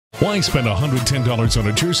Why spend $110 on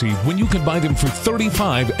a jersey when you can buy them for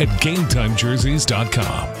 $35 at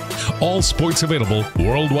GameTimeJerseys.com? All sports available,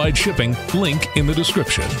 worldwide shipping, link in the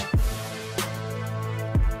description.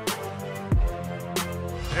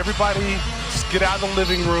 Everybody, just get out of the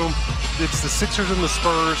living room. It's the Sixers and the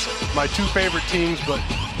Spurs, my two favorite teams, but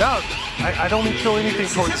now I don't even feel anything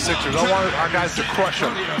towards the Sixers. I want our guys to crush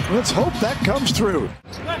them. Let's hope that comes through.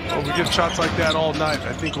 Well, we get shots like that all night.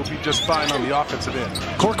 I think we'll be just fine on the offensive end.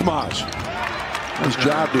 Korkmaz. His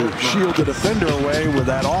job to shield the defender away with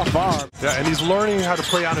that off arm. Yeah, and he's learning how to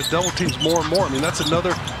play out of double teams more and more. I mean, that's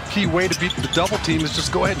another key way to beat the double team is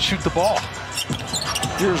just go ahead and shoot the ball.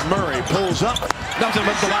 Here's Murray, pulls up, nothing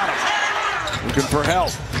but the bottom. Looking for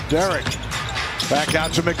help. Derek, back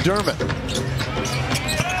out to McDermott.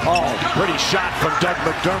 Oh, pretty shot from Doug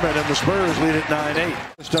McDermott, and the Spurs lead at 9-8.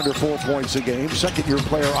 Just under 4 points a game. Second-year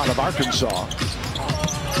player out of Arkansas.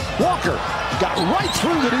 Walker got right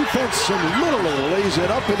through the defense and literally lays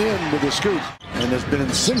it up and in with a scoop. And has been in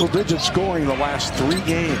single-digit scoring the last 3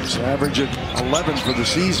 games, averaging 11 for the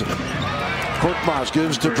season. Korkmaz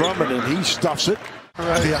gives to Drummond, and he stuffs it.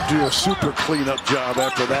 Right. You have to do a super cleanup job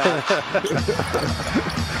after that.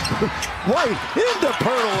 White into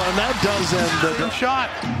Pirtle, and that does end the shot.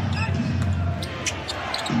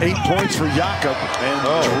 8 points for Jakob, and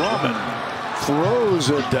Drummond throws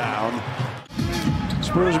it down.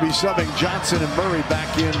 Spurs will be subbing Johnson and Murray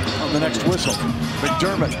back in on the next whistle.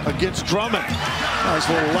 McDermott against Drummond. Nice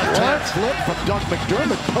little left-hand flip from Doug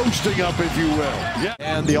McDermott, posting up, if you will. Yeah.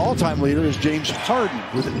 And the all-time leader is James Harden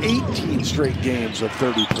with 18 straight games of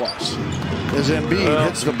 30-plus. As Embiid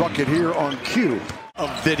hits the bucket here on cue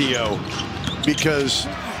of video, because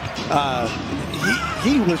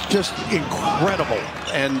he was just incredible.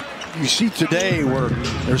 And you see today where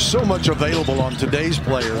there's so much available on today's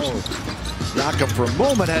players. Jakob for a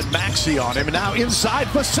moment had Maxey on him, and now inside,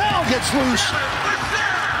 Vassell gets loose.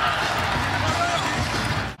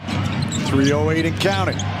 3:08 and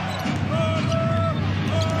counting.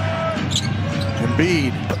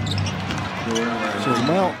 Embiid.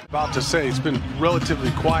 Well, about to say, it's been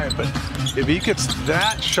relatively quiet, but if he gets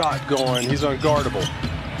that shot going, he's unguardable.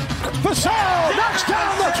 Vassell knocks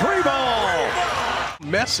down the 3-ball.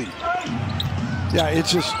 Messy. Yeah,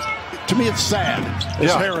 it's just, to me, it's sad.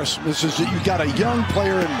 As Harris, this is, you got a young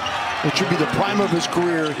player, and it should be the prime of his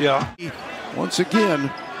career. Yeah. Once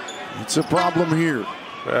again, it's a problem here.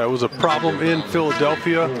 It was a problem in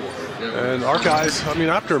Philadelphia. And our guys, I mean,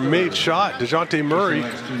 after a made shot, DeJounte Murray,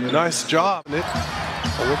 nice job. And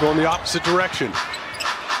we're going the opposite direction.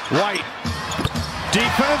 White.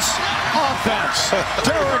 Defense, offense.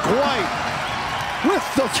 Derek White with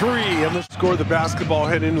the 3. And the score the basketball,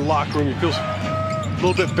 head into the locker room. You feel a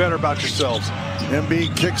little bit better about yourselves.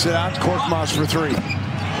 Embiid kicks it out. Korkmaz for 3.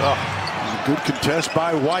 Good contest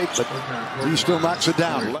by White, but he still knocks it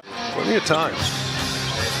down. Plenty of time.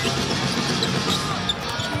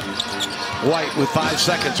 White with 5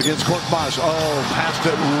 seconds against Korkmaz. Oh, passed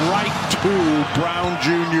it right to Brown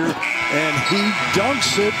Jr., and he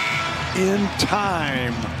dunks it in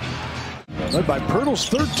time. Led by Pirtle's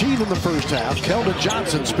 13 in the first half. Keldon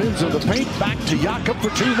Johnson spins in the paint, back to Jakob for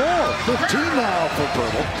 2 more. 15 now for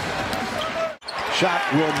Pirtle. Shot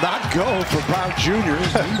will not go for Brown Jr.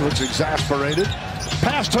 He looks exasperated.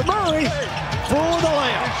 Pass to Murray for the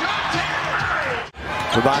layup.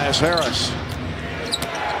 Tobias Harris.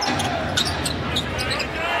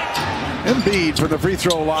 Embiid from the free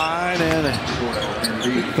throw line, and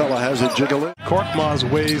big fella has a jiggle in. Korkmaz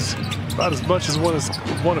weighs about as much as one of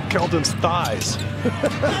Keldon's thighs.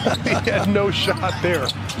 He had no shot there.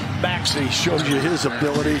 Maxey shows you his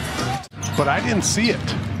ability, but I didn't see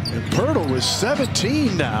it. And Pirtle was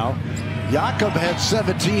 17 now. Jakob had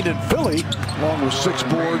 17 in Philly, along with 6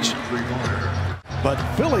 boards. But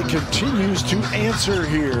Philly continues to answer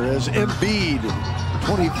here as Embiid,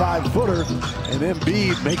 25-footer, and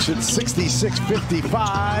Embiid makes it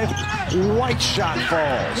 66-55. White shot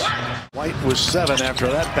falls. White was 7 after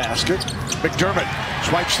that basket. McDermott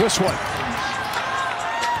swipes this one.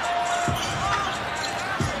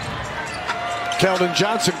 Keldon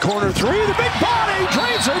Johnson, corner 3, the big body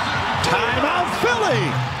drains it. Timeout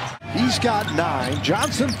Philly. He's got 9.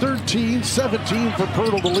 Johnson 13, 17 for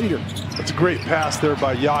Pirtle, the leader. That's a great pass there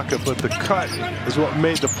by Jakob, but the cut is what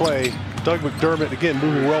made the play. Doug McDermott, again,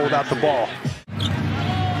 moving well without the ball.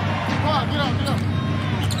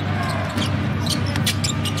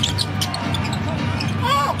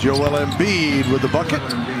 Joel Embiid with the bucket.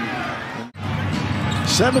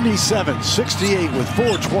 77-68 with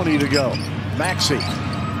 4:20 to go. Maxey.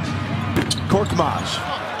 Korkmaz.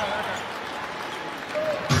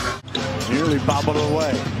 Nearly bobbled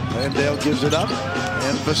away. Landale gives it up.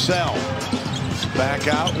 And Vassell. Back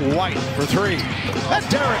out, White for three. And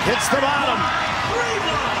Derek hits the bottom.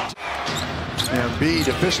 Embiid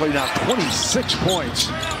officially now 26 points.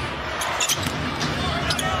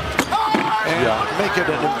 And make it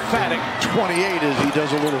an emphatic 28 as he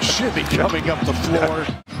does a little shimmy coming up the floor.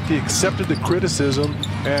 He accepted the criticism,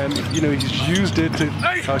 and he's used it to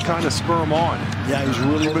kind of spur him on. Yeah, he's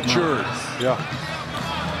really matured. Yeah.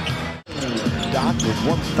 Doc with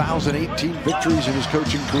 1,018 victories in his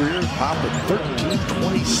coaching career. Pop at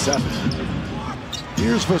 1327.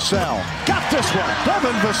 Here's Vassell. Got this one.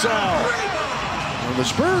 Devin Vassell. And the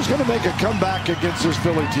Spurs going to make a comeback against this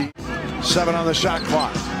Philly team. 7 on the shot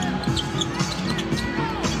clock.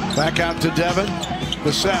 Back out to Devin.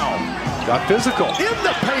 Vassell. Got physical. In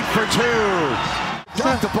the paint for two.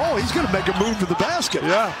 Got the ball. He's going to make a move to the basket.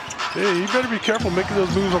 Yeah. Hey, you better be careful making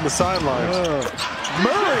those moves on the sidelines.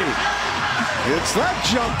 Murray. It's that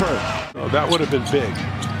jumper. Oh, that would have been big.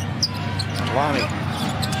 Lonnie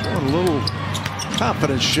showing a little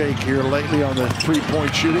confidence shake here lately on the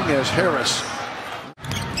three-point shooting as Harris.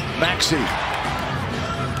 Maxey.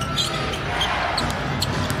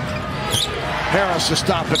 Harris to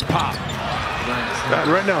stop and pop.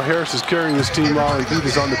 Right now, Harris is carrying this team while Embiid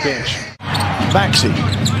is on the bench. Maxey.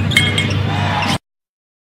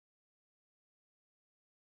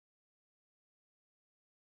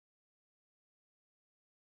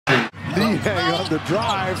 Hang on the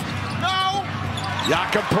drive. No.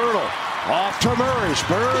 Jakob Poeltl off to Murray.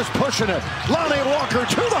 Spurs pushing it. Lonnie Walker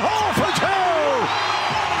to the hole for two.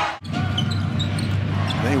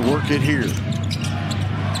 They work it here.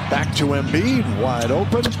 Back to Embiid, wide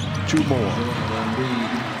open. Two more.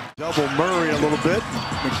 Double Murray a little bit.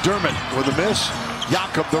 McDermott with a miss.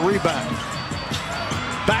 Jakob the rebound.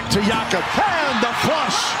 Back to Jakob. And the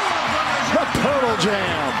flush. The Poeltl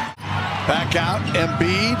jam. Back out.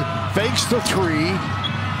 Embiid fakes the three.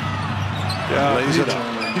 Yeah, lays it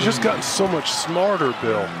up. He's just gotten so much smarter,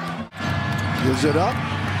 Bill. Gives it up.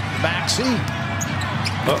 Maxey.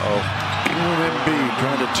 Uh-oh. And Embiid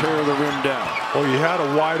trying to tear the rim down. Oh, you had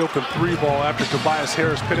a wide open three ball after Tobias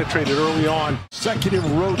Harris penetrated early on. Consecutive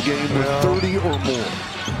road game with 30 or more.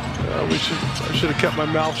 I should have kept my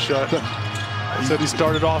mouth shut. I said he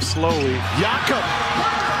started off slowly. Jakob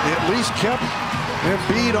at least kept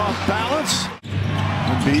Embiid off balance.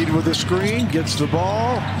 Embiid with the screen, gets the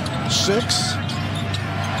ball. 6.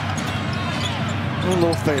 A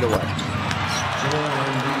little fadeaway.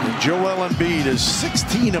 Joel Embiid is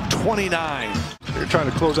 16 of 29. You're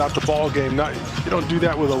trying to close out the ball game. You don't do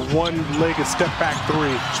that with a one-legged step-back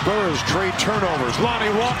three. Spurs trade turnovers.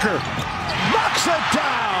 Lonnie Walker knocks it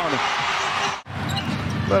down.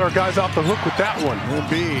 Let our guys off the hook with that one.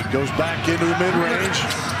 Embiid goes back into the mid-range.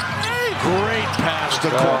 Great pass to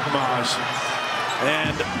Korkmaz.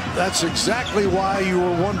 And that's exactly why you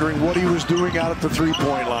were wondering what he was doing out at the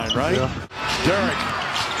three-point line, right? Yeah. Derek.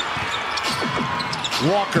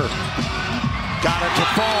 Walker. Got it to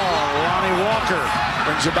fall. Lonnie Walker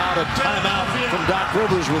brings about a timeout from Doc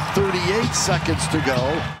Rivers with 38 seconds to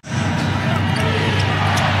go.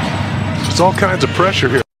 There's all kinds of pressure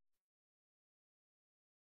here.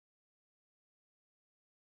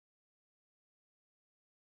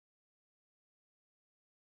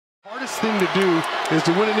 Hardest thing to do is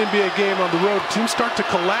to win an NBA game on the road. Teams start to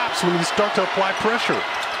collapse when you start to apply pressure.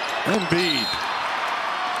 Embiid.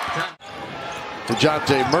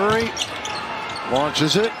 DeJounte Murray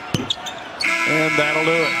launches it, and that'll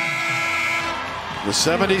do it. The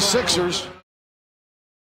 76ers